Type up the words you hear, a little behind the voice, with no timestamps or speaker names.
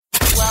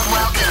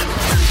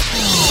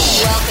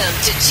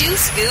to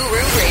Juice Guru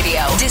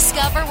Radio.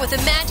 Discover what the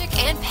magic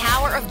and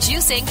power of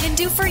juicing can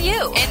do for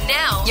you. And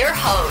now, your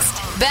host,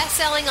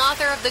 best-selling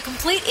author of The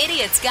Complete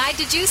Idiot's Guide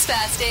to Juice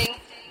Fasting,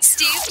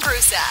 Steve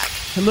Prussack.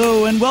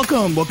 Hello and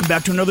welcome. Welcome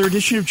back to another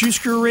edition of Juice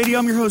Guru Radio.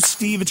 I'm your host,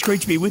 Steve. It's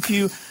great to be with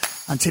you.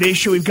 On today's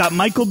show, we've got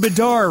Michael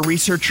Badar,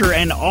 researcher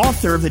and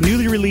author of the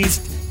newly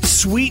released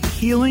Sweet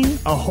Healing,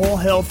 A Whole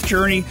Health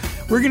Journey.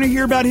 We're going to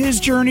hear about his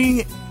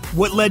journey,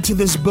 what led to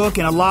this book,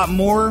 and a lot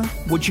more,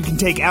 what you can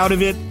take out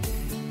of it.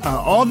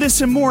 All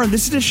this and more in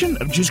this edition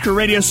of Juice Guru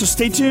Radio, so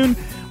stay tuned.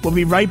 We'll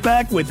be right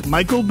back with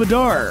Michael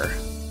Badar.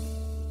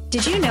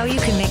 Did you know you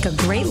can make a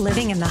great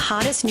living in the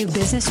hottest new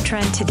business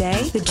trend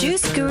today? The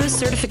Juice Guru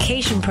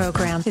Certification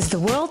Program is the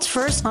world's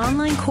first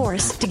online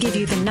course to give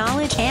you the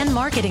knowledge and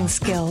marketing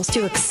skills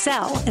to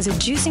excel as a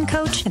juicing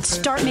coach and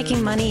start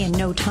making money in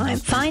no time.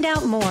 Find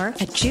out more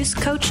at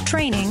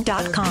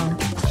juicecoachtraining.com.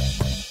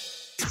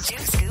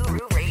 Juice Guru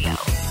Radio.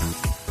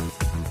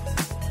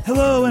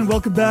 Hello and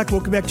welcome back.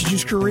 Welcome back to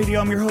Juice Guru Radio.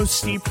 I'm your host,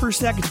 Steve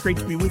Prussack. It's great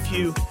to be with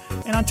you.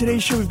 And on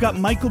today's show, we've got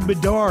Michael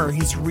Badar.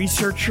 He's a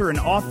researcher and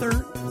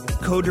author,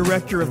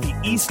 co-director of the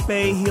East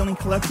Bay Healing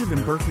Collective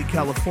in Berkeley,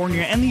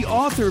 California, and the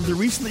author of the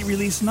recently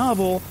released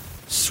novel,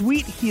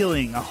 Sweet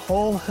Healing, A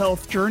Whole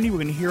Health Journey. We're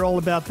going to hear all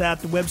about that.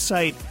 The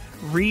website,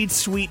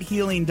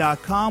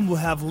 readsweethealing.com. We'll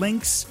have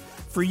links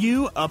for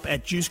you up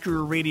at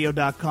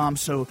juicegururadio.com,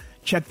 so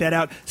check that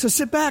out. So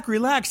sit back,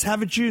 relax,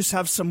 have a juice,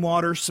 have some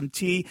water, some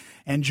tea,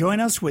 and join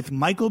us with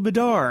Michael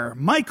Badar.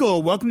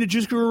 Michael, welcome to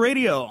Juice Guru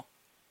Radio.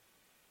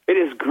 It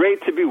is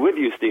great to be with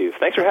you, Steve.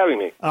 Thanks for having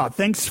me.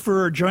 Thanks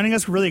for joining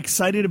us. We're really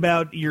excited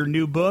about your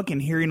new book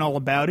and hearing all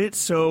about it.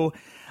 So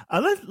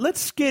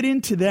let's get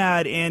into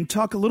that and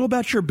talk a little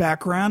about your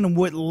background and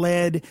what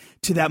led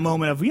to that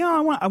moment of,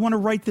 I want to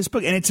write this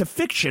book. And it's a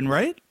fiction,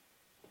 right?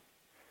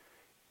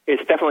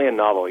 It's definitely a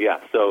novel, yeah.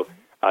 So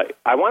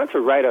I wanted to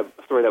write a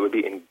story that would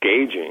be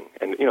engaging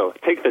and,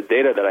 take the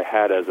data that I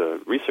had as a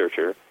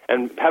researcher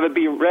and have it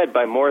be read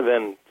by more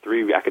than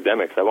 3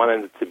 academics. I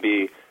wanted it to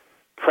be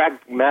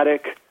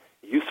pragmatic,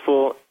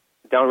 useful,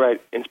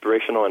 downright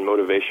inspirational and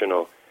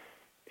motivational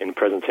in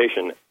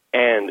presentation,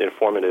 and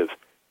informative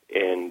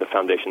in the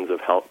foundations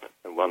of health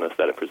and wellness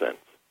that it presents.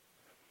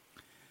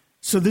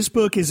 So this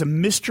book is a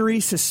mystery,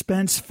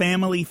 suspense,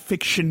 family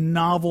fiction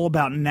novel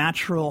about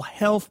natural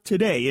health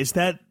today. Is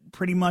that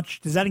pretty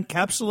much, does that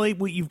encapsulate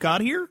what you've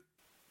got here?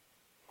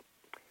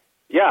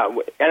 Yeah,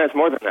 and it's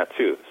more than that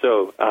too.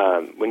 So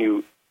when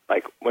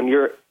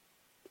you're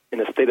in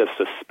a state of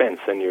suspense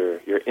and your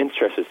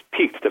interest is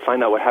piqued to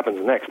find out what happens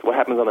next, what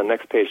happens on the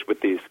next page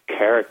with these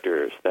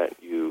characters that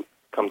you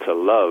come to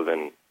love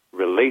and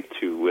relate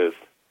to with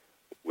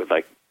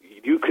like,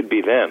 you could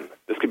be them.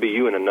 This could be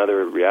you in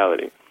another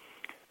reality.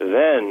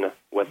 Then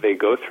what they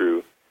go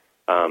through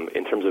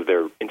in terms of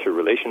their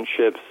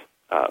interrelationships,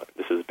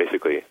 this is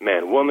basically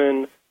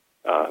man-woman,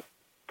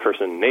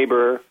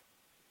 person-neighbor,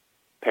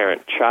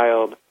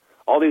 parent-child,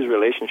 all these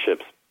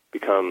relationships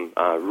become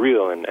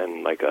real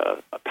and like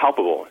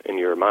palpable in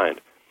your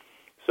mind.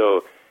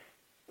 So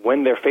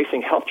when they're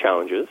facing health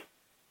challenges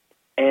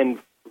and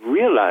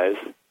realize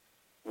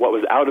what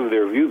was out of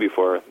their view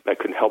before that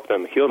could help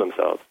them heal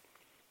themselves,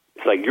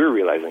 it's like you're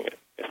realizing it.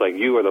 It's like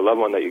you or the loved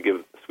one that you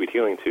give sweet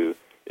healing to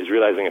is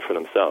realizing it for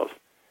themselves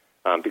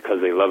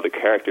because they love the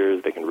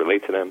characters, they can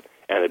relate to them,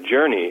 and the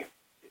journey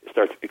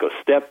starts to go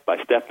step by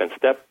step and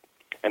step,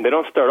 and they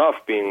don't start off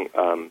being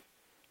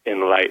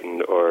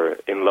enlightened or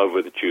in love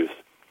with the juice.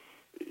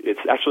 It's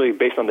actually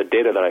based on the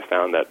data that I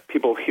found that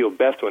people heal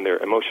best when they're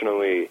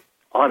emotionally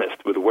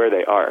honest with where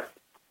they are.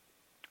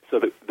 So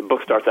the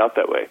book starts out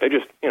that way. They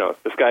just,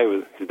 this guy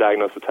he's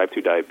diagnosed with type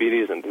 2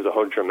 diabetes, and there's a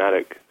whole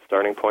dramatic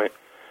starting point.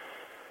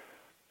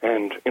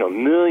 And,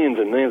 millions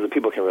and millions of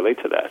people can relate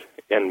to that,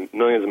 and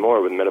millions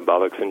more with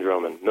metabolic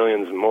syndrome, and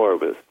millions more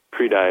with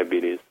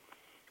prediabetes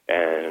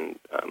and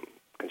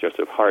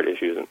congestive heart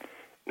issues. And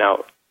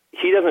now,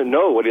 he doesn't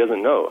know what he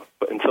doesn't know,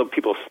 but until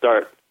people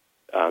start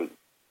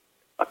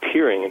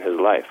appearing in his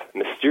life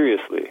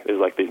mysteriously, there's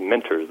like these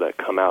mentors that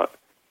come out.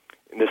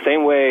 In the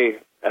same way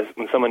as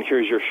when someone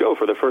hears your show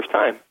for the first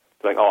time,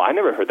 they're like, oh, I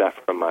never heard that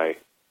from my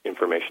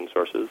information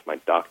sources, my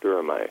doctor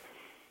or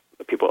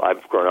the people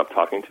I've grown up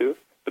talking to.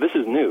 But this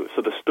is new.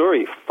 So the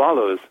story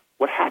follows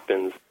what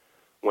happens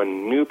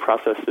when new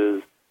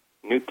processes,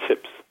 new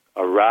tips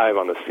arrive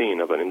on the scene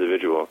of an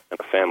individual and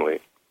a family,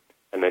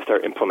 and they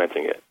start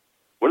implementing it.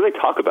 What do they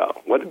talk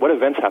about? What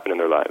events happen in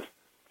their lives?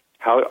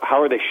 How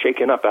are they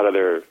shaken up out of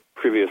their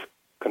previous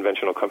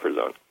conventional comfort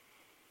zone?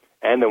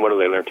 And then what do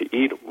they learn to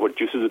eat? What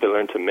juices do they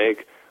learn to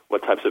make?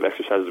 What types of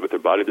exercises with their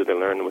body do they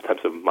learn? What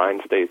types of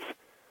mind states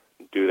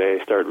do they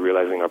start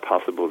realizing are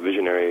possible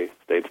visionary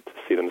states to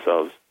see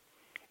themselves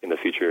in the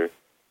future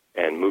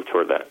and move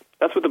toward that?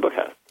 That's what the book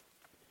has.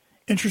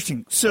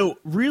 Interesting. So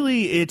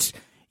really it's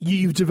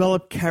you've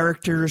developed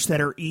characters that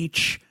are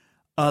each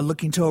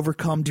looking to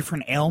overcome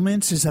different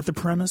ailments. Is that the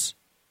premise?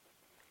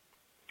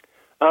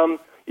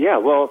 Yeah,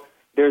 well,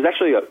 there's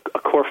actually a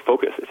core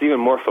focus. It's even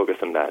more focused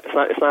than that.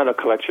 It's not a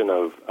collection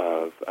of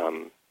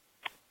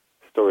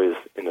stories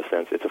in a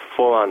sense. It's a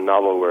full-on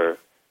novel where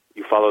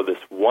you follow this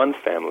one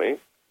family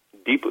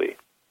deeply,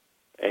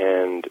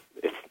 and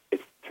it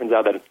turns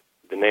out that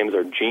the names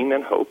are Jean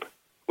and Hope,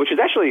 which is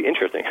actually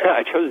interesting.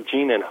 I chose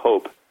Jean and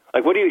Hope.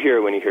 Like, what do you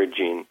hear when you hear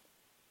Jean?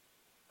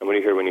 And what do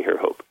you hear when you hear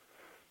Hope?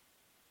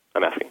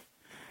 I'm asking.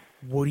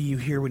 What do you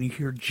hear when you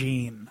hear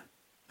Jean?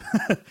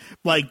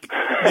 Like,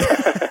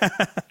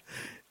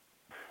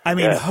 I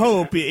mean,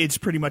 Hope, it's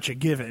pretty much a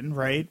given,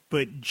 right?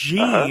 But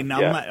Jean,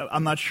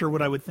 I'm not sure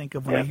what I would think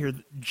of when I hear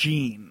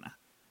Jean.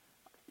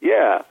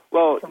 Yeah,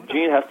 well,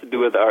 gene has to do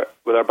with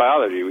our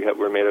biology.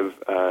 We're made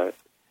of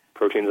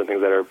proteins and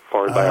things that are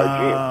formed by our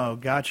genes. Oh,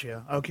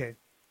 gotcha. Okay.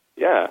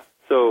 Yeah.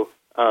 So,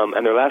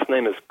 and their last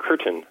name is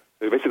Curtin.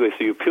 Basically,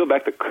 so you peel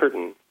back the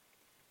curtain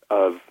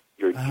of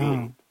your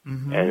gene,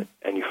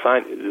 and you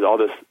find there's all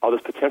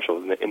this potential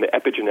in the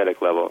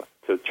epigenetic level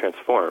to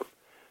transform.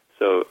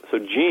 So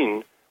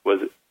Gene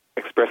was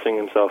expressing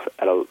himself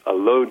at a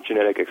low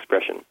genetic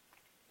expression.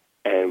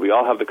 And we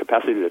all have the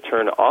capacity to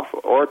turn off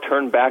or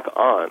turn back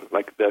on.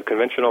 Like the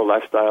conventional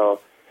lifestyle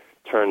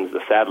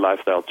the sad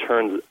lifestyle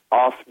turns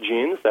off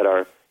genes that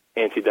are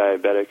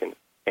anti-diabetic and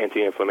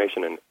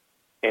anti-inflammation and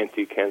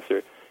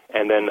anti-cancer.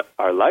 And then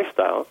our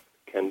lifestyle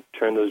can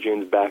turn those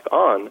genes back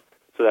on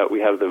so that we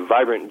have the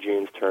vibrant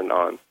genes turned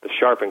on, the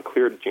sharp and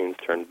clear genes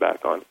turned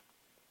back on.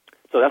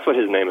 So that's what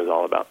his name is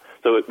all about.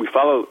 So we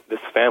follow this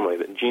family,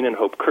 Jean and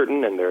Hope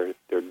Curtin, and their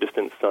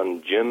distant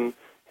son Jim,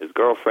 his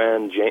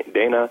girlfriend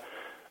Dana.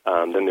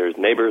 Then there's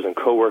neighbors and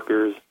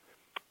coworkers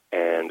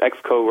and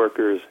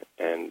ex-coworkers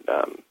and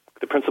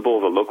the principal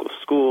of a local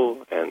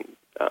school and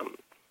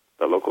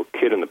the local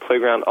kid in the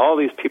playground. All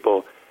these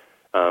people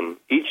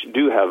each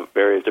do have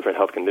various different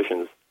health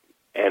conditions,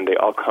 and they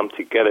all come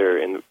together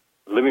in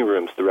living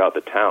rooms throughout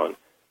the town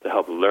to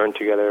help learn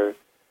together,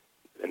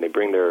 and they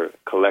bring their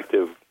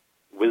collective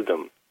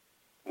wisdom.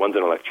 One's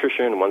an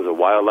electrician, one's a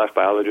wildlife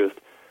biologist,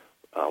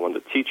 one's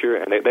a teacher,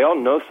 and they all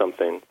know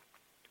something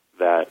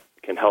that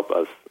can help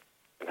us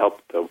and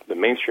help the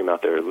mainstream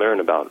out there learn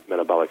about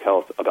metabolic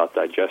health, about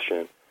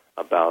digestion,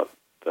 about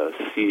the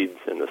seeds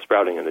and the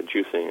sprouting and the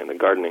juicing and the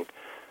gardening.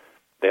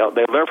 They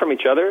learn from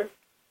each other,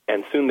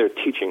 and soon they're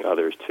teaching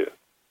others too.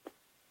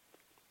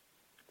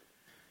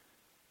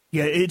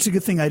 Yeah, it's a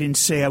good thing I didn't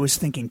say I was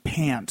thinking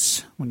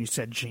pants when you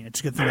said Gene. It's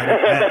a good thing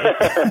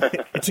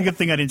it's a good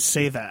thing I didn't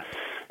say that.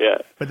 Yeah.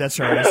 But that's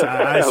all right.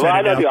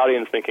 I know the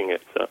audience thinking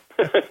it.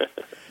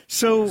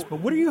 So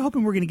what are you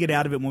hoping we're going to get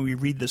out of it when we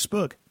read this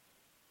book?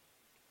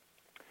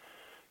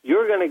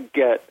 You're going to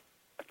get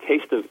a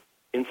taste of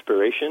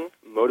inspiration,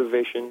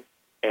 motivation,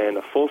 and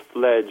a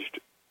full-fledged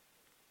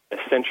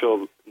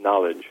essential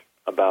knowledge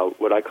about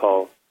what I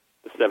call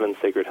the 7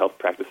 sacred health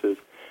practices.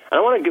 And I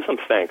want to give some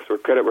thanks where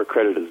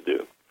credit is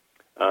due.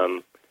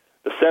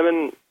 The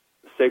 7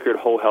 sacred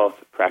whole health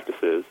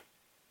practices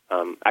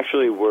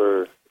actually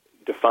were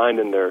defined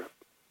in their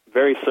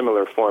very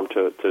similar form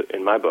to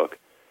in my book,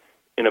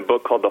 in a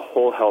book called The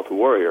Whole Health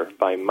Warrior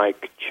by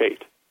Mike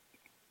Chait.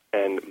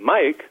 And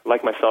Mike,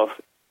 like myself,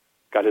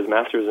 got his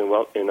master's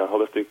in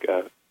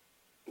holistic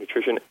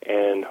nutrition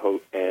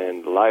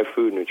and live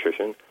food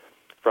nutrition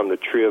from the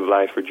Tree of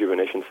Life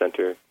Rejuvenation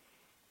Center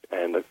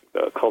and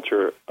the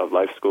Culture of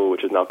Life School,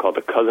 which is now called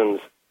the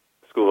Cousins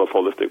School of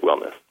Holistic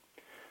Wellness.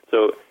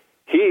 So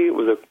he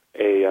was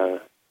a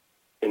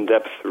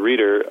in-depth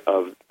reader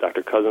of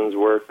Dr. Cousins'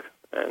 work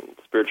and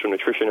spiritual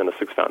nutrition and the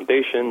 6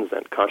 foundations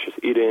and conscious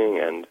eating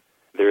and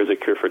There is a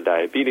Cure for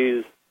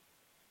Diabetes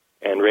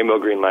and Rainbow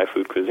Green Live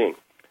Food Cuisine.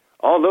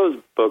 All those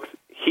books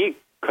he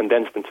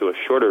condensed into a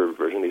shorter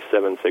version, these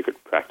 7 sacred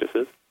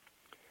practices.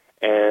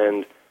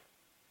 And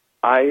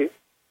I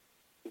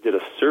did a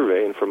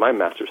survey for my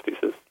master's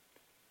thesis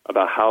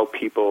about how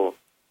people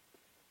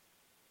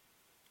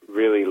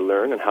really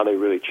learn and how they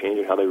really change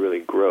and how they really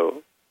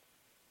grow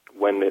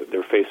when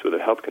they're faced with a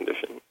health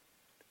condition.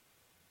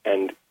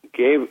 And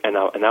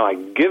now I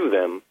give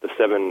them the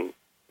 7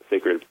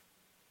 sacred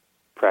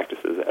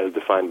practices as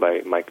defined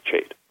by Mike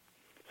Chait.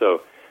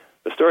 So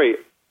the story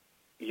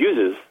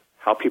uses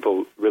how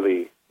people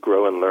really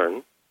grow and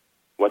learn,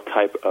 what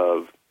type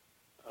of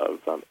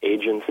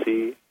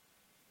agency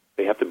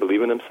they have to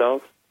believe in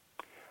themselves.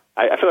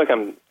 I feel like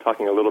I'm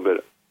talking a little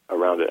bit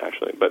around it,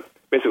 actually. But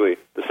basically,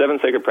 the 7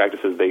 sacred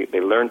practices they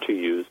learn to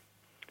use,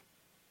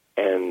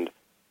 and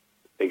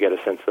they get a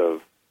sense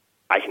of,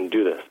 I can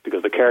do this,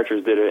 because the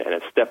characters did it, and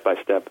it's step by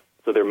step.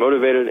 So they're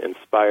motivated,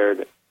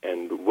 inspired,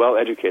 and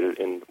well-educated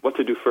in what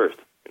to do first.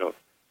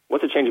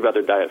 What to change about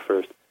their diet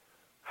first,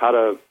 how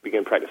to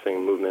begin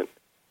practicing movement,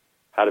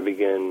 how to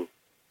begin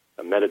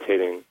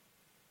meditating,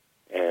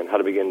 and how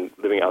to begin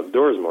living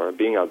outdoors more,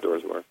 being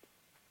outdoors more.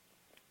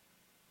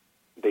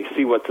 They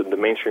see what the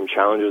mainstream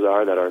challenges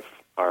are that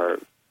are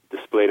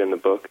displayed in the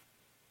book,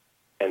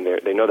 and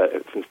they know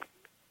that since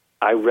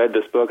I read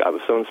this book, I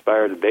was so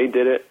inspired, they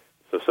did it,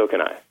 so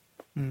can I.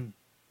 Mm.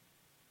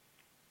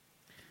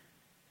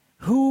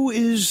 Who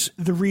is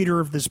the reader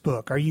of this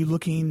book? Are you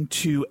looking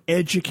to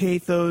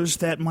educate those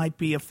that might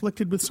be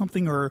afflicted with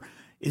something, or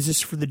is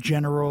this for the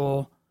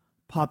general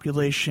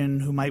population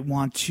who might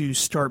want to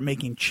start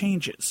making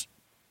changes?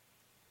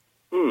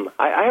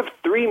 I have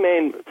three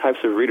main types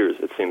of readers,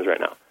 it seems, right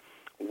now.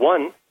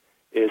 One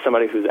is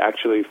somebody who's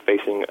actually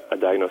facing a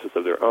diagnosis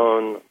of their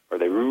own, or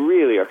they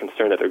really are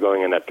concerned that they're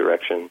going in that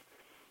direction,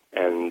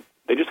 and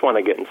they just want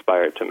to get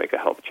inspired to make a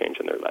health change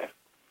in their life.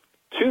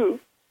 Two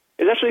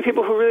is actually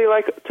people who really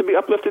like to be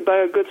uplifted by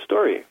a good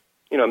story.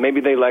 You know, maybe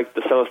they like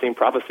the Celestine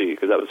Prophecy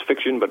because that was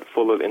fiction but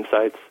full of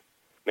insights.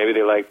 Maybe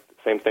they like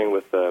the same thing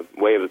with The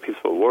Way of the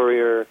Peaceful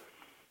Warrior.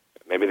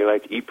 Maybe they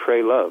like Eat,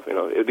 Pray, Love. You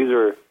know, these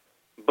are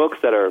books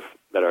that are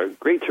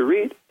great to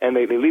read, and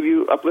they leave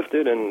you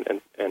uplifted and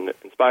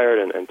inspired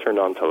and turned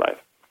on to life.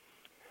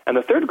 And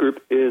the third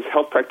group is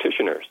health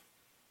practitioners.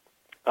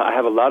 I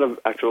have a lot of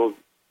actual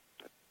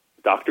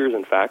doctors,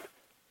 in fact,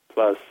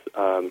 plus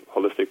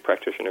holistic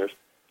practitioners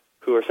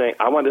who are saying,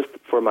 I want this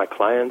for my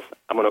clients.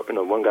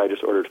 One guy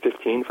just ordered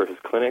 15 for his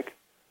clinic.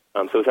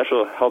 So it's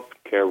actual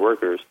healthcare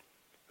workers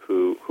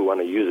who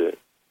want to use it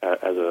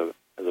as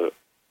a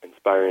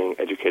inspiring,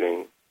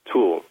 educating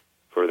tool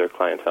for their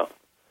clients' health.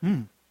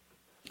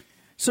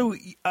 So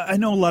I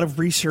know a lot of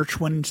research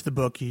went into the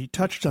book. You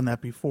touched on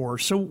that before.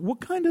 So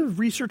what kind of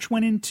research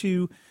went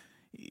into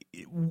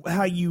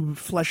how you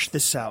fleshed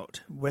this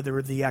out,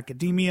 whether the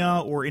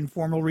academia or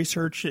informal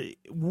research?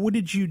 What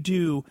did you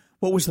do?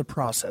 What was the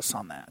process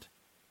on that?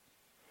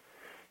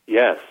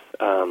 Yes.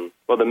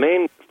 Well, the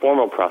main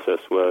formal process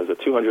was a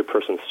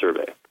 200-person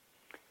survey.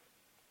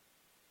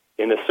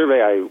 In the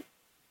survey, I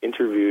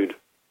interviewed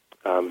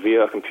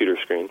via a computer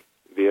screen,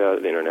 via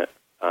the internet,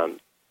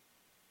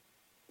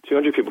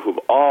 200 people who've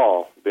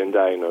all been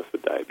diagnosed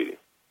with diabetes.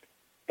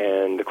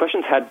 And the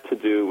questions had to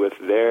do with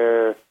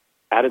their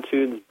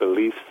attitudes,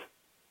 beliefs,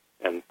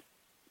 and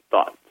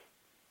thoughts,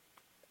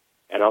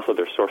 and also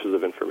their sources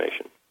of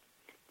information,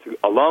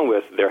 along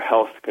with their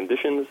health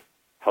conditions,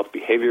 health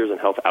behaviors, and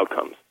health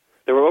outcomes.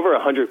 There were over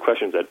 100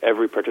 questions that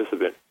every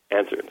participant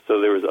answered, so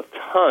there was a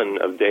ton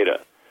of data.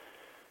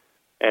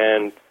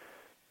 And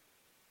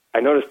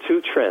I noticed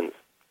two trends.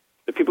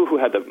 The people who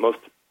had the most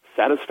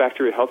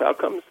satisfactory health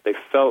outcomes, they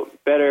felt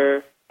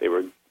better, they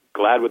were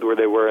glad with where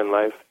they were in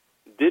life,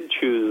 did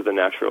choose the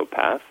natural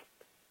path,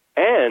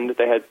 and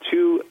they had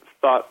two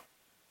thought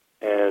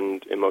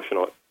and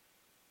emotional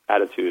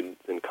attitudes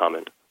in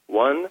common.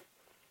 One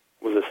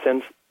was a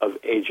sense of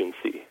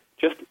agency,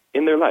 just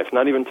in their life,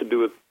 not even to do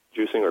with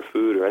juicing or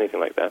food or anything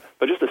like that,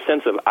 but just a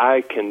sense of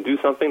I can do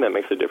something that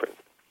makes a difference.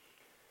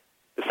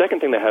 The second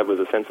thing they had was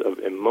a sense of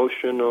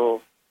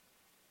emotional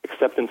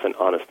acceptance and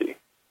honesty.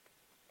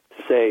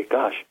 To say,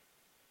 gosh,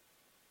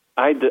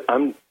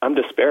 I'm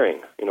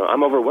despairing. You know,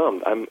 I'm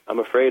overwhelmed. I'm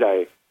afraid.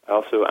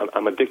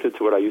 I'm addicted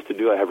to what I used to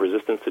do. I have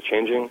resistance to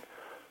changing.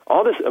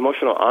 All this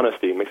emotional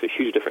honesty makes a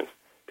huge difference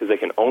because they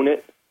can own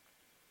it,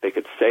 they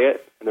could say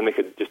it, and then they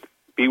could just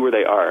be where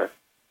they are,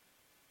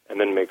 and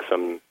then make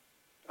some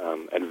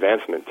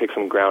advancement, take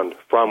some ground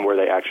from where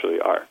they actually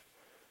are.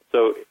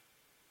 So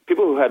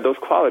people who had those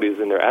qualities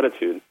in their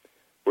attitude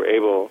were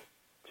able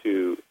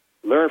to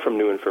learn from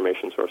new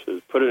information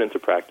sources, put it into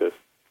practice,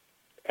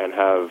 and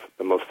have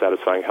the most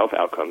satisfying health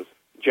outcomes,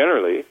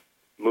 generally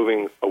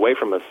moving away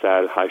from a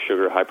sad,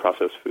 high-sugar,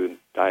 high-processed food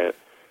diet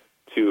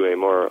to a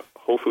more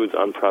whole foods,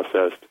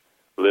 unprocessed,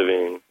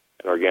 living,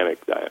 and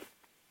organic diet.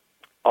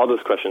 All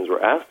those questions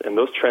were asked, and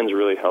those trends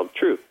really held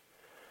true.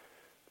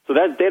 So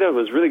that data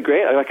was really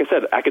great. Like I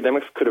said,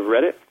 academics could have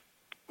read it,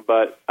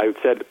 but I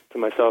said to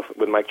myself,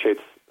 with Mike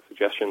Chait's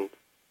suggestion,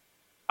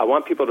 I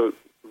want people to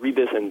read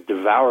this and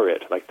devour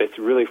it. Like, it's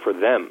really for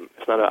them.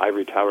 It's not an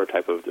ivory tower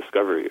type of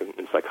discovery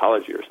in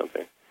psychology or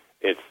something.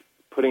 It's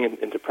putting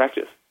it into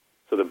practice.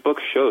 So the book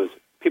shows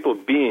people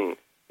being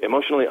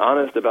emotionally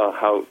honest about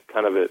how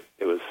kind of it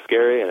was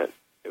scary and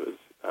it was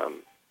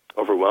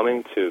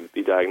overwhelming to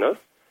be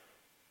diagnosed,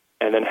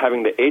 and then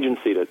having the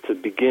agency to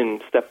begin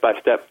step by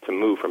step to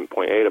move from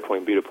point A to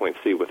point B to point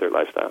C with their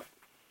lifestyle.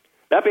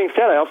 That being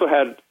said, I also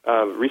had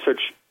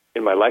research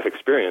in my life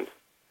experience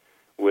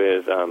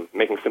with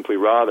Making Simply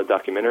Raw, the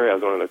documentary. I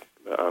was one of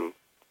the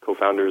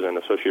co-founders and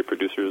associate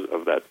producers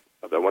of that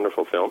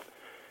wonderful film.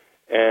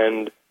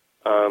 And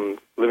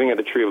living at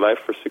the Tree of Life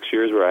for 6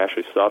 years, where I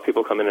actually saw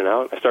people come in and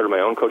out. I started my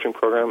own coaching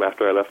program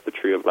after I left the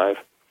Tree of Life.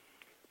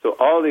 So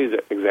all these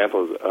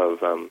examples of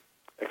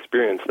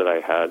experience that I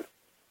had,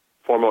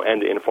 formal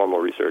and informal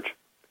research,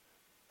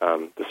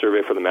 the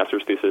survey for the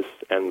master's thesis,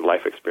 and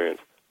life experience,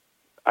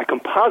 I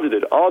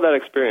composited all that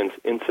experience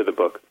into the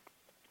book.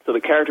 So the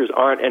characters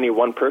aren't any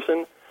one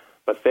person,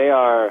 but they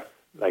are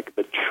like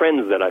the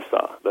trends that I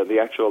saw, the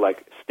actual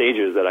like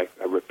stages that I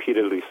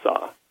repeatedly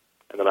saw.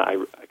 And then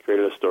I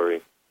created a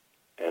story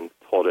and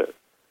told it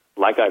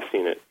like I've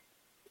seen it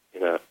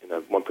in a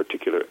one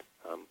particular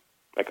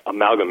like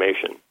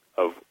amalgamation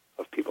of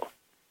people.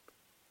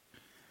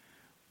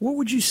 What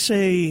would you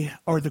say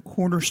are the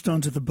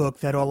cornerstones of the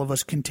book that all of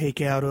us can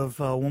take out of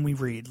when we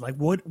read? Like,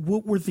 what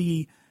were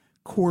the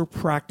core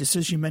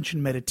practices? You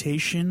mentioned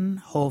meditation,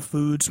 whole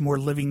foods, more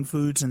living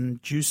foods,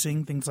 and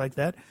juicing, things like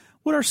that.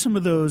 What are some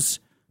of those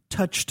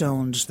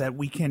touchstones that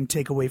we can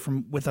take away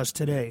with us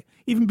today,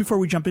 even before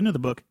we jump into the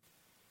book?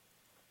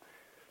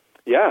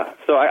 Yeah,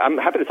 so I'm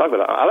happy to talk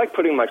about that. I like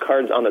putting my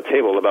cards on the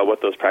table about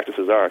what those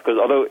practices are, because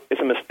although it's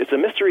a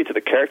mystery to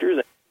the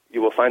characters,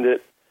 you will find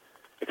it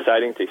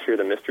exciting to hear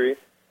the mystery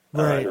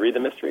and read the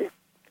mystery.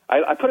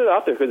 I put it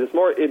out there because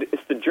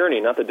it's the journey,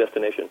 not the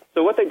destination.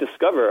 So what they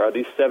discover are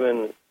these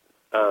 7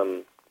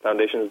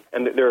 foundations,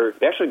 and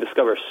they actually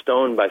discover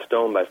stone by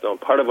stone by stone.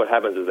 Part of what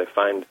happens is they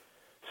find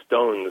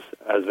stones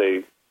as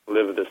they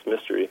live this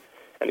mystery,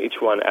 and each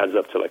one adds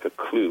up to like a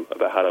clue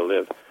about how to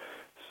live.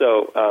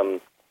 So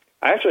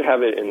I actually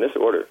have it in this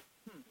order.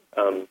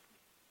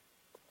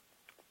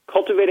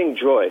 Cultivating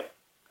joy,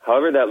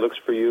 however that looks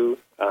for you,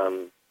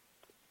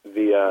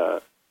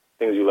 the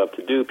things you love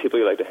to do, people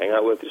you like to hang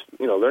out with, just,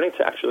 learning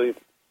to actually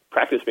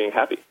practice being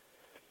happy.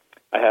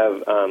 I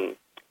have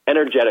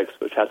energetics,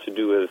 which has to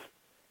do with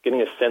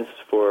getting a sense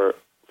for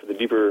the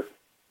deeper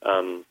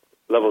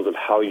levels of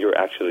how you're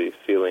actually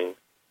feeling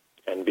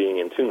and being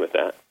in tune with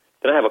that.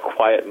 Then I have a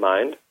quiet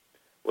mind,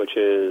 which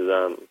is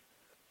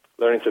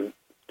learning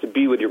to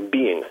be with your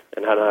being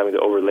and not having to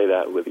overlay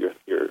that with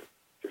your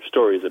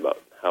stories about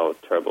how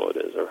terrible it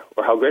is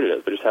or how great it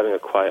is, but just having a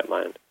quiet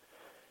mind.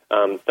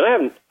 Then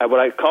I have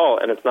what I call,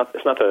 and it's not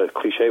the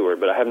cliche word,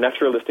 but I have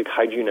naturalistic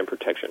hygiene and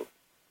protection.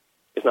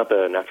 It's not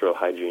the natural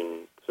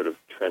hygiene sort of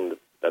trend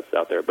that's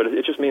out there, but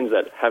it just means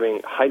that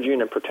having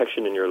hygiene and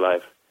protection in your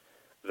life,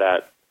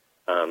 that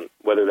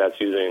whether that's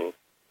using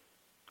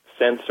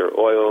scents or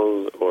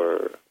oils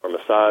or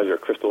massage or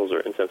crystals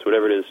or incense,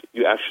 whatever it is,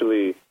 you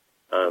actually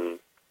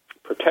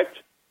protect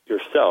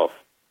yourself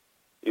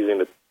using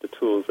the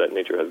tools that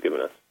nature has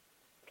given us.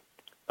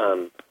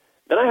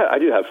 Then I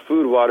do have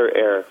food, water,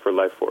 air for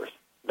life force.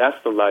 That's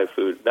the live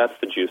food. That's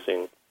the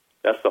juicing.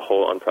 That's the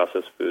whole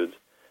unprocessed foods.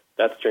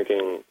 That's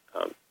drinking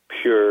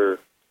pure,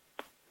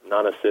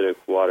 non-acidic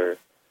water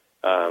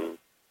and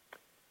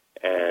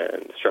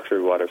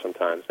structured water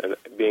sometimes, and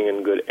being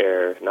in good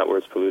air, not where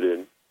it's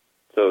polluted.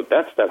 So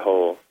that's that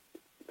whole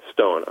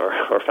stone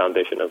or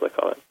foundation, as I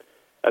call it.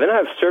 And then I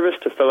have service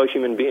to fellow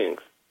human beings.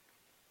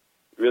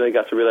 Really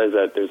got to realize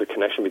that there's a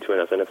connection between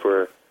us, and if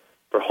we're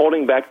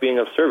holding back being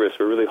of service,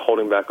 we're really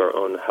holding back our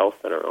own health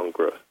and our own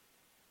growth.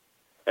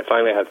 And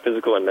finally, I have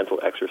physical and mental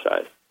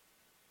exercise,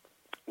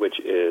 which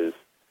is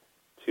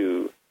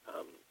to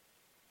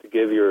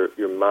give your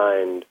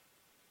mind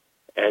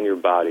and your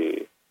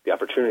body the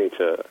opportunity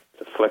to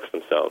flex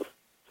themselves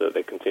so that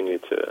they continue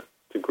to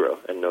grow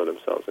and know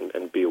themselves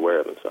and be aware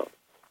of themselves.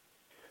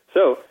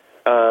 So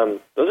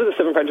those are the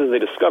 7 practices they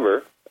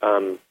discover.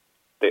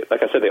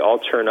 Like I said, they all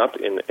turn up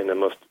in the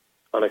most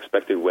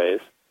unexpected ways.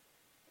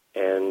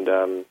 And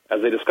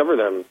as they discover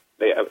them,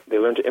 they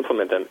learn to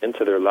implement them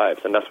into their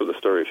lives, and that's what the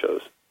story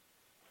shows.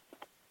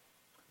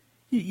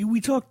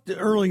 We talked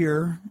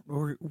earlier,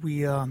 or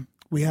we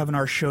have in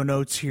our show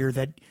notes here,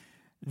 that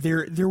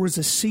there was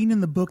a scene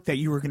in the book that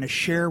you were going to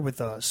share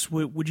with us.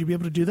 Would you be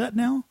able to do that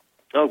now?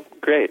 Oh,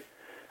 great.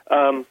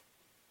 Well,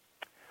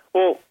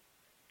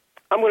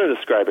 I'm going to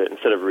describe it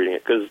instead of reading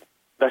it, because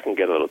that can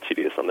get a little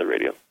tedious on the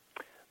radio.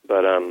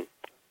 But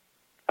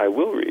I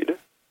will read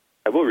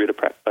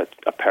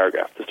a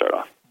paragraph to start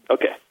off.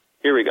 Okay,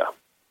 here we go.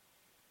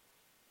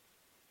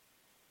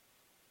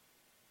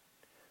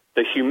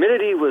 The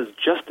humidity was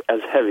just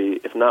as heavy,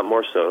 if not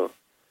more so,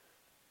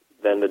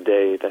 than the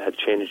day that had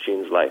changed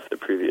Jean's life the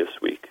previous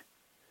week.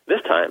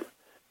 This time,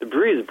 the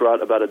breeze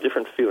brought about a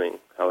different feeling,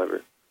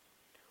 however.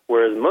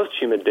 Whereas most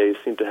humid days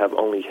seemed to have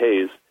only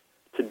haze,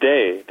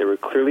 today there were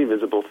clearly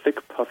visible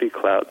thick, puffy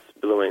clouds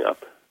billowing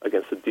up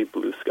against the deep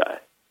blue sky.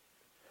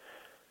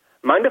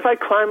 Mind if I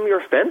climb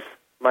your fence?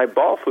 My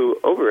ball flew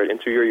over it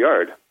into your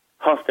yard,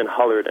 huffed and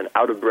hollered an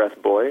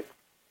out-of-breath boy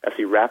as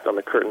he rapped on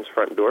the curtain's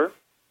front door.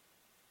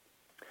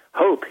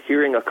 Hope,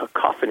 hearing a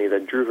cacophony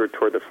that drew her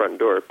toward the front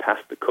door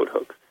past the coat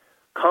hooks,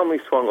 calmly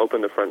swung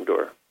open the front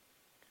door.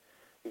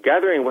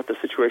 Gathering what the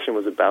situation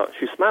was about,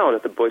 she smiled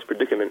at the boy's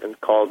predicament and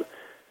called,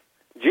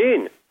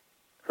 "Jean!"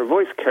 Her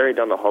voice carried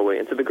down the hallway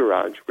into the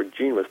garage where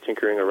Jean was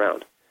tinkering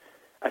around.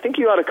 "I think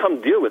you ought to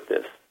come deal with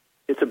this.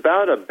 It's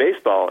about a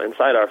baseball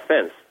inside our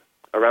fence,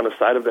 around the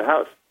side of the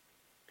house.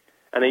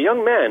 And a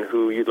young man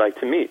who you'd like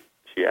to meet,"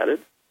 she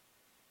added.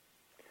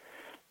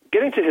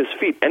 Getting to his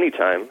feet any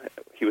time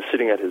he was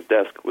sitting at his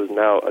desk was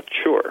now a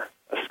chore,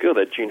 a skill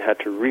that Jean had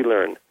to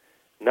relearn,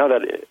 now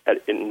that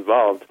it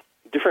involved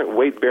different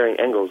weight-bearing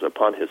angles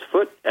upon his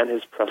foot and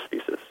his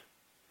prosthesis.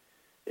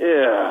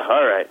 "Yeah,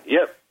 all right,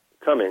 yep,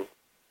 coming."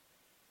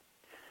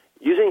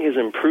 Using his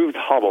improved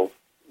hobble,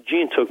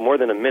 Jean took more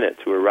than a minute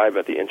to arrive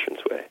at the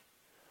entranceway.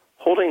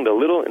 Beholding the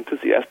little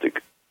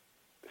enthusiastic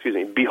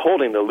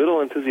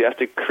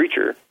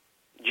creature,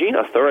 Jean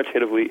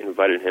authoritatively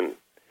invited him.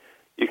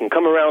 "You can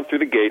come around through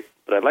the gate,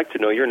 but I'd like to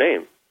know your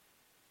name."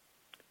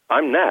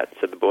 "I'm Nat,"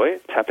 said the boy,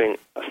 tapping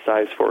a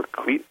size 4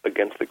 cleat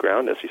against the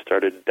ground as he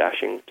started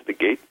dashing to the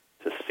gate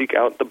to seek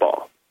out the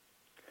ball.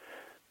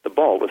 The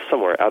ball was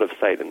somewhere out of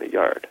sight in the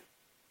yard.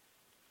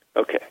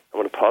 Okay, I'm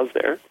going to pause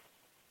there.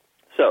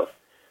 So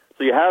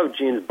you have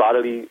Jean's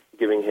bodily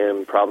giving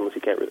him problems.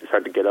 It's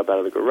hard to get up out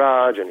of the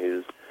garage, and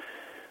he's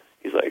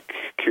like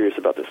curious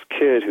about this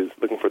kid who's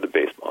looking for the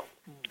baseball.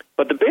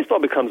 But the baseball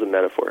becomes a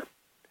metaphor.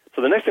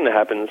 So the next thing that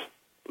happens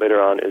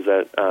later on is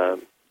that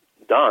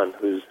Don,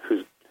 who's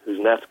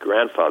Nat's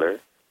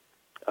grandfather,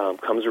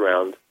 comes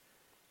around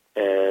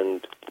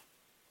and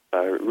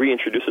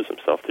reintroduces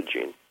himself to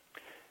Gene.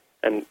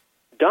 And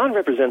Don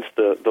represents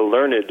the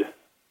learned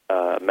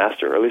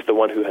master, or at least the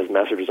one who has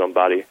mastered his own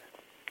body.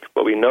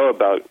 What we know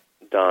about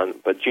Don,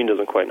 but Gene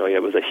doesn't quite know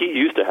yet, was that he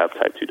used to have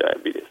type 2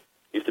 diabetes.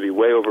 He used to be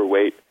way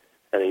overweight,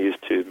 and he used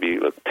to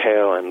look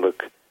pale and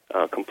look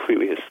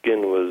completely, his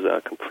skin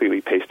was completely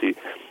pasty.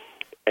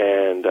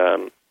 And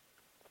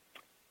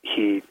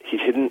he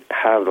didn't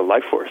have the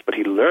life force, but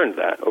he learned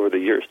that over the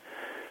years.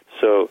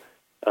 So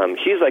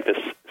he's like this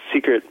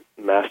secret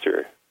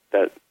master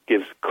that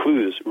gives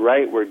clues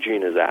right where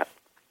Gene is at.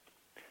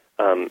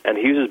 And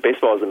he uses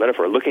baseball as a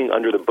metaphor. Looking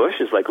under the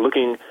bush is like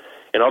looking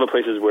in all the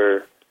places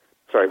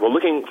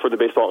looking for the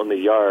baseball in the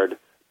yard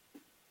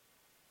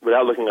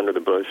without looking under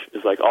the bush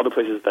is like all the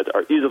places that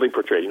are easily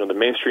portrayed. You know, the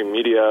mainstream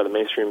media, the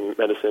mainstream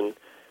medicine.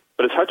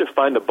 But it's hard to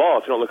find the ball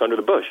if you don't look under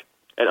the bush.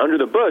 And under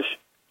the bush,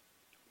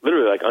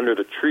 literally like under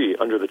the tree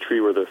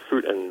where the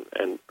fruit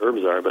and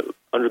herbs are, but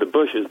under the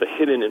bush is the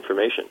hidden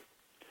information.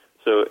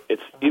 So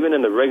it's even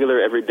in the regular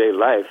everyday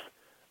life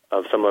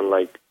of someone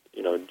like,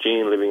 you know,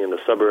 Gene living in the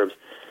suburbs,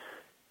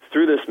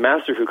 through this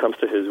master who comes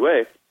to his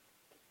way,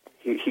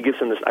 he gives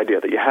him this idea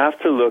that you have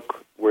to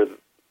look where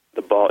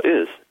the ball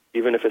is,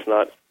 even if it's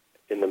not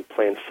in the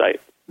plain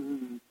sight.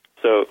 Mm-hmm.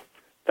 So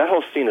that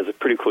whole scene is a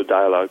pretty cool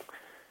dialogue,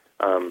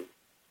 and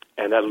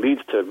that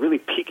leads to really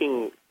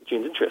piquing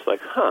Gene's interest.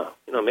 Like,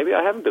 you know, maybe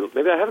I haven't been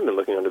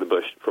looking under the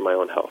bush for my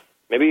own health.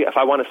 Maybe if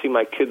I want to see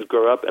my kids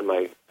grow up and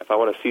if I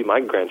want to see my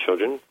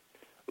grandchildren,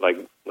 like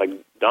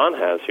Don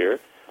has here,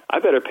 I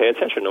better pay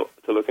attention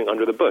to looking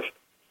under the bush.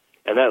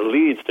 And that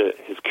leads to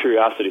his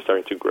curiosity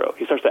starting to grow.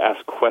 He starts to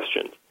ask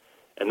questions.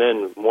 And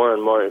then more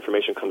and more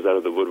information comes out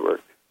of the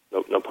woodwork.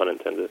 No pun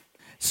intended.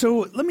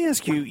 So let me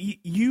ask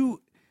you,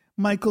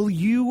 Michael,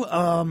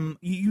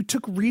 you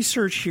took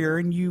research here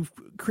and you've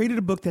created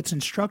a book that's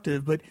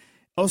instructive, but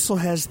also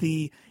has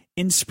the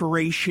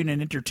inspiration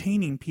and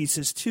entertaining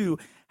pieces too.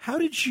 How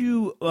did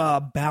you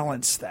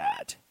balance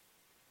that?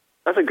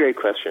 That's a great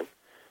question.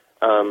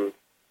 I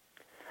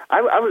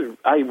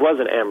was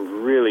and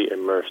am really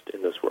immersed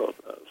in this world.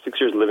 6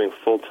 years living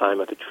full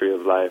time at the Tree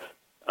of Life.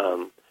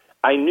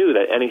 I knew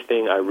that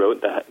anything I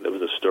wrote that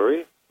was a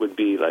story would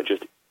be like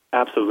just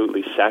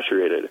absolutely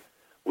saturated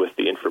with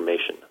the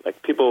information.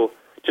 Like people,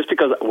 just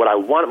because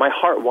my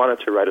heart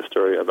wanted to write a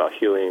story about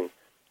healing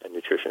and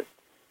nutrition,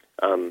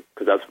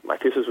 because that's my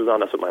thesis was on.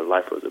 That's what my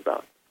life was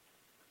about.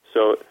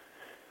 So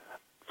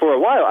for a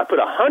while, I put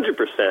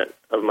 100%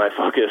 of my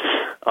focus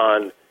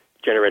on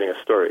generating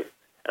a story.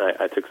 And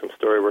I took some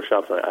story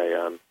workshops.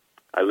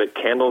 I lit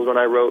candles when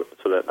I wrote,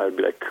 so that I would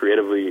be like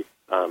creatively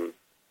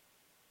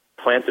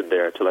planted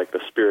there to like the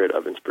spirit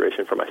of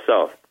inspiration for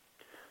myself.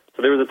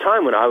 So there was a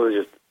time when I was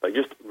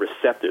just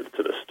receptive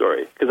to the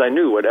story, because I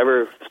knew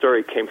whatever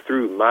story came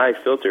through my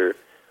filter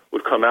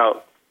would come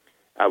out.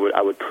 I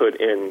would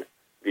put in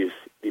these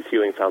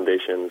healing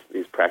foundations,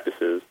 these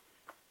practices,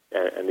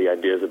 and the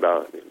ideas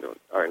about, you know,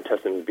 our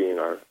intestines being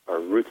our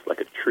roots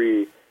like a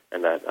tree,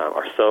 and that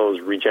our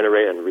cells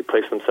regenerate and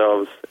replace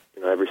themselves,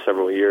 you know, every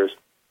several years.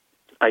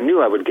 I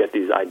knew I would get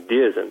these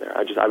ideas in there.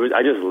 I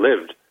just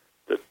lived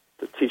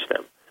to teach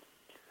them.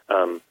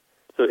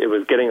 So it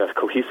was getting a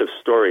cohesive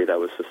story that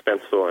was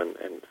suspenseful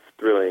and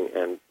thrilling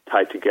and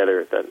tied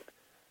together that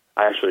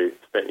I actually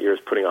spent years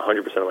putting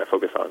 100% of my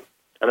focus on.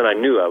 And then I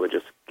knew I would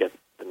just get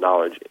the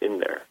knowledge in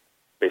there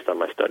based on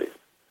my studies.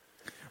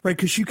 Right,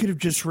 because you could have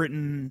just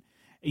written,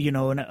 you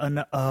know,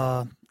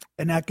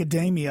 an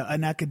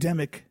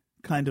academic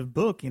kind of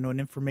book, you know, an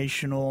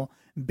informational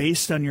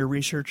based on your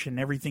research and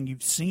everything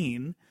you've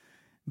seen.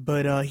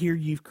 But here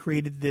you've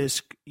created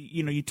this,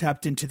 you know, you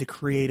tapped into the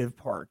creative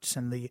parts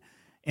and the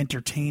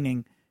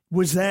entertaining.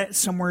 Was that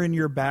somewhere in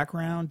your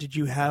background? Did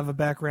you have a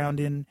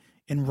background in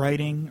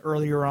writing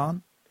earlier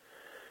on?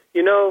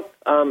 You know,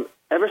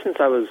 ever since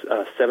I was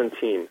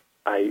 17,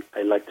 I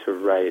liked to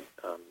write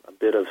a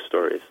bit of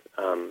stories.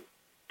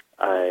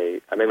 I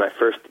made my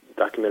first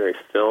documentary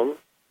film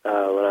when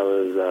I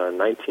was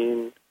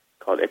 19,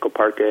 called Eco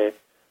Parque,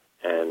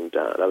 and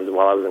that was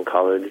while I was in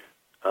college.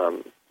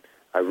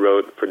 I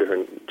wrote for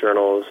different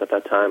journals at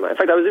that time. In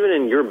fact, I was even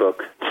in your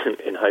book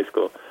in high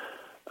school.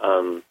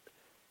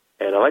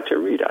 And I like to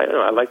read.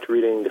 I liked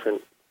reading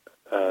different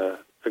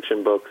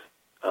fiction books.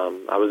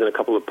 I was in a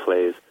couple of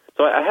plays.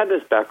 So I had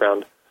this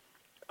background.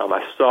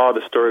 I saw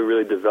the story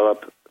really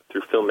develop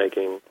through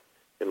filmmaking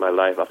in my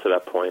life up to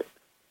that point.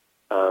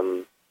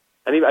 And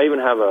I even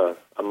have a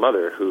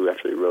mother who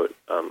actually wrote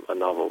a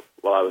novel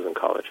while I was in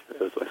college. It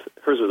was like,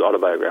 hers was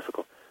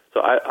autobiographical. So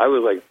I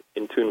was like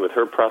in tune with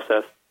her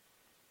process.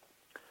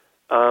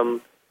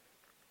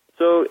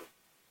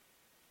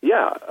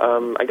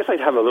 I guess I'd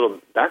have a little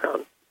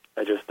background.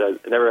 I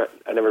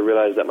never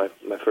realized that my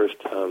first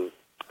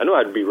I knew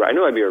I'd be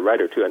a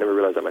writer too. I never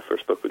realized that my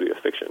first book would be a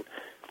fiction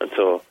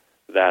until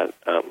that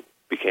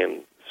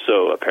became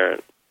so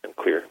apparent and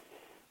clear.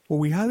 Well,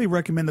 we highly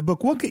recommend the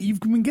book. You've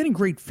been getting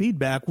great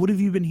feedback. What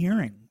have you been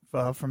hearing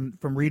from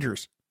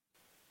readers?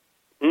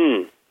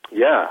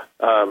 Yeah.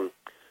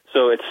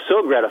 So it's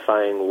so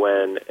gratifying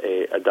when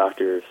a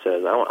doctor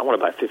says, I want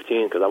to buy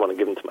 15 because I want to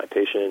give them to my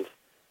patients.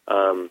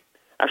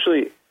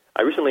 Actually,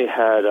 I recently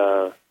had,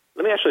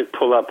 let me actually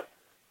pull up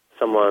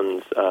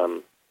someone's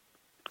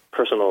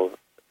personal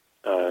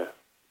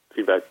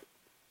feedback.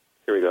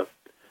 Here we go.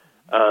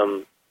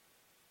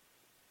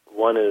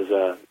 One is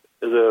a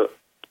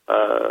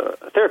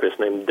therapist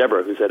named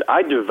Deborah who said,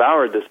 I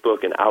devoured this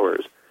book in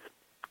hours.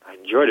 I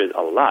enjoyed it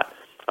a lot.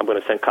 I'm going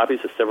to send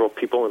copies to several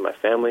people in my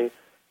family.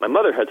 My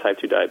mother had type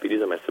 2 diabetes,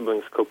 and my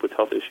siblings cope with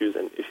health issues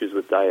and issues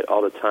with diet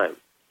all the time.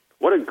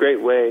 What a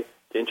great way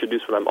to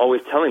introduce what I'm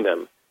always telling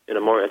them in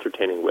a more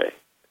entertaining way.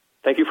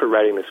 Thank you for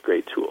writing this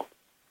great tool.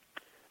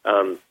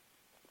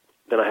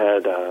 Then I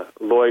had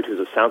Lloyd, who's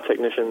a sound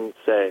technician,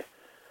 say,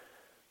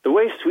 the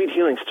way Sweet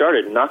Healing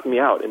started knocked me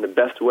out in the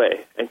best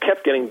way and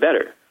kept getting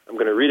better. I'm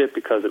going to reread it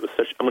because it was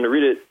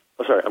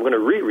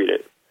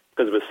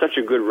such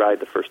a good ride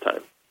the first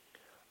time.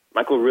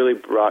 Michael really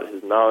brought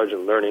his knowledge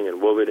and learning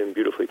and wove it in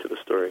beautifully to the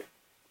story.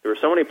 There were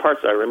so many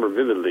parts I remember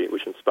vividly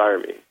which inspire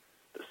me.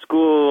 The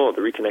school,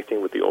 the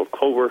reconnecting with the old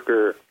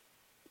co-worker,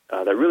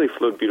 that really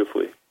flowed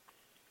beautifully.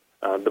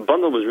 The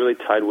bundle was really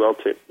tied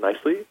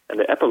nicely, and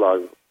the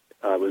epilogue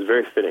was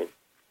very fitting.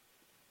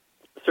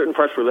 Certain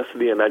parts were left to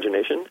the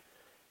imagination,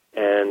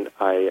 and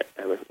I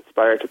am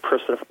inspired to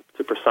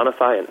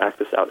personify and act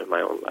this out in my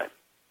own life.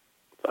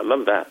 So I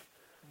love that.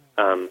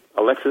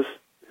 Alexis,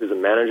 who's a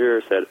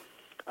manager, said,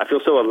 I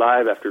feel so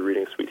alive after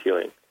reading Sweet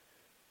Healing.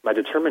 My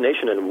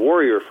determination and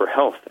warrior for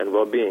health and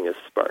well-being is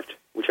sparked,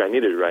 which I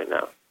needed right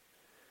now.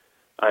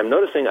 I'm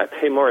noticing I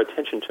pay more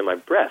attention to my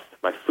breath,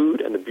 my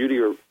food, and the beauty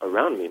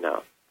around me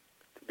now.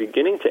 The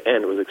beginning to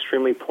end was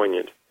extremely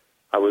poignant.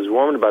 I was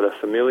warmed by the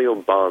familial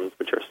bonds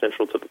which are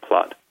central to the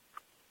plot,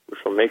 which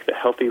will make the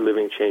healthy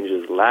living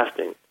changes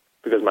lasting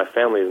because my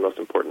family is most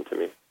important to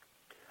me.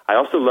 I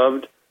also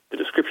loved the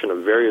description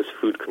of various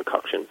food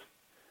concoctions.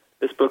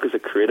 This book is a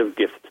creative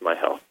gift to my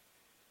health.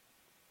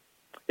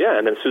 Yeah,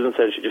 and then Susan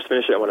said she just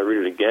finished it. I want to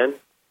read it again.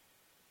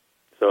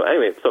 So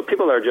anyway, so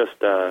people are just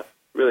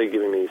really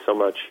giving me so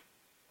much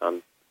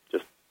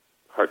just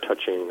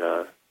heart-touching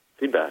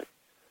feedback.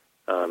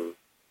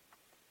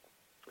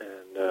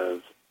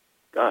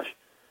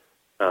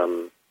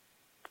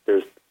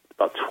 There's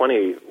about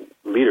 20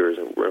 leaders,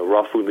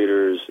 raw food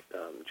leaders,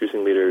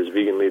 juicing leaders,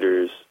 vegan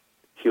leaders,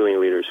 healing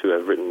leaders who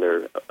have written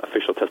their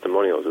official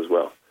testimonials as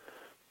well.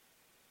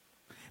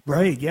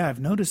 Right, yeah, I've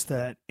noticed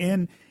that.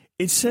 And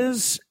it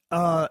says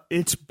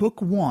it's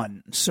book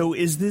one. So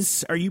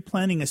are you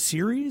planning a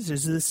series?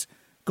 Is this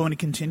going to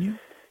continue?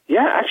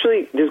 Yeah,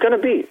 actually, there's going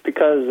to be,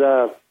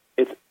 because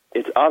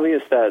it's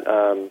obvious that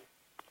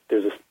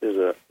there's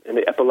in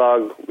the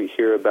epilogue we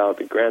hear about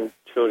the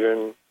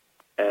grandchildren,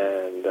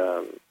 and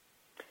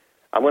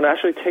I'm going to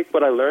actually take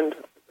what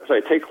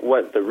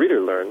the reader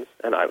learns,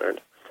 and I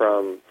learned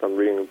from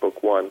reading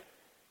book one,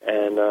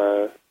 and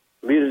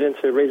lead it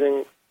into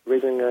raising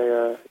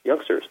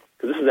youngsters,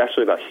 because this is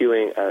actually about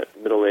healing at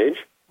middle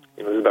age.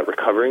 This is about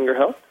recovering your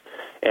health,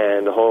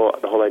 and the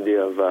whole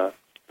idea of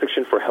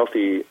fiction for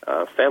healthy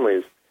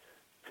families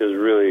feels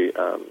really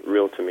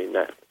real to me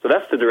next. So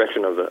that's the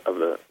direction of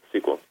the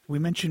sequel. We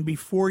mentioned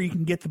before you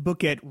can get the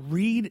book at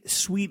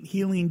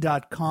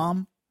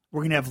readsweethealing.com.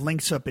 We're going to have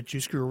links up at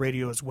Juice Guru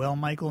Radio as well,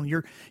 Michael. And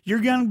you're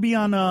going to be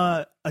on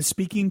a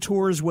speaking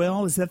tour as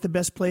well. Is that the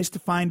best place to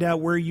find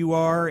out where you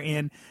are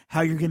and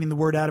how you're getting the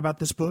word out about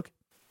this book?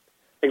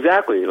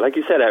 Exactly. Like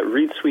you said, at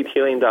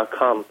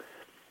readsweethealing.com,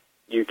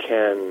 you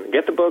can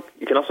get the book.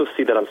 You can also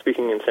see that I'm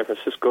speaking in San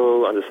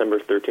Francisco on December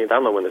 13th. I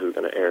don't know when this is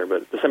going to air,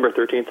 but December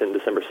 13th and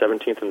December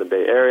 17th in the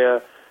Bay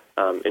Area.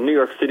 In New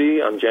York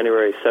City on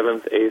January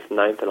 7th, 8th,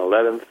 9th, and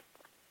 11th.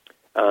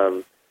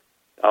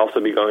 I'll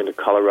also be going to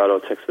Colorado,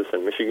 Texas,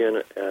 and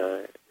Michigan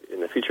in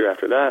the future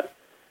after that.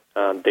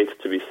 Dates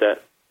to be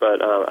set.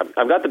 But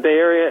I've got the Bay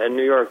Area and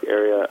New York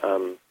area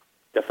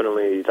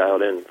definitely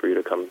dialed in for you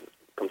to come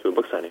to a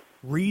book signing.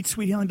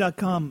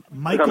 ReadSweethealing.com.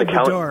 Michael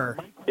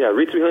Bedard. Yeah,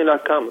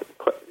 ReadSweethealing.com.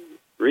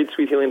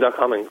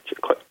 ReadSweethealing.com and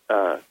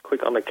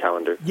click on the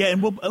calendar. Yeah,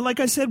 and like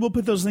I said, we'll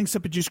put those links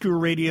up at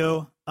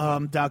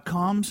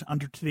JuiceGuruRadio.com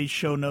under today's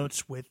show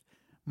notes with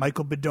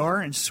Michael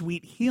Bedard and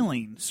Sweet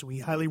Healing. So we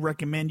highly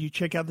recommend you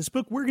check out this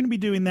book. We're going to be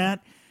doing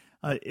that.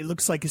 It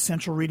looks like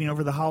essential reading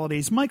over the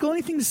holidays. Michael,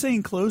 anything to say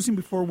in closing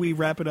before we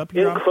wrap it up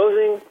here? In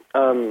closing,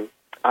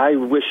 I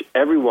wish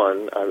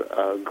everyone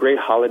a great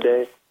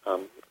holiday,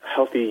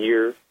 healthy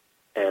year,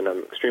 and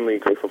I'm extremely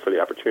grateful for the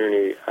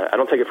opportunity. I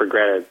don't take it for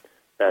granted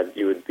that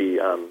you would be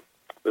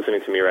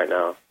listening to me right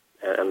now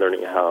and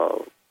learning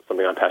how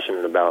something I'm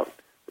passionate about,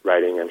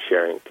 writing and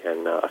sharing,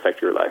 can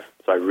affect your life.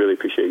 So I really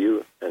appreciate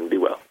you, and be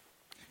well.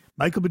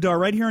 Michael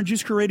Bedard right here on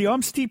Juice Guru Radio.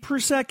 I'm Steve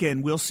Prusek,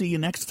 and we'll see you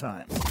next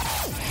time.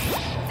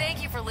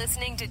 Thank you for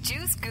listening to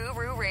Juice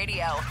Guru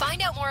Radio.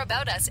 Find out more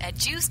about us at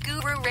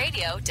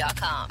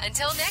JuiceGuruRadio.com.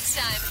 Until next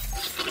time,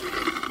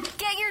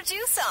 get your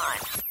juice on.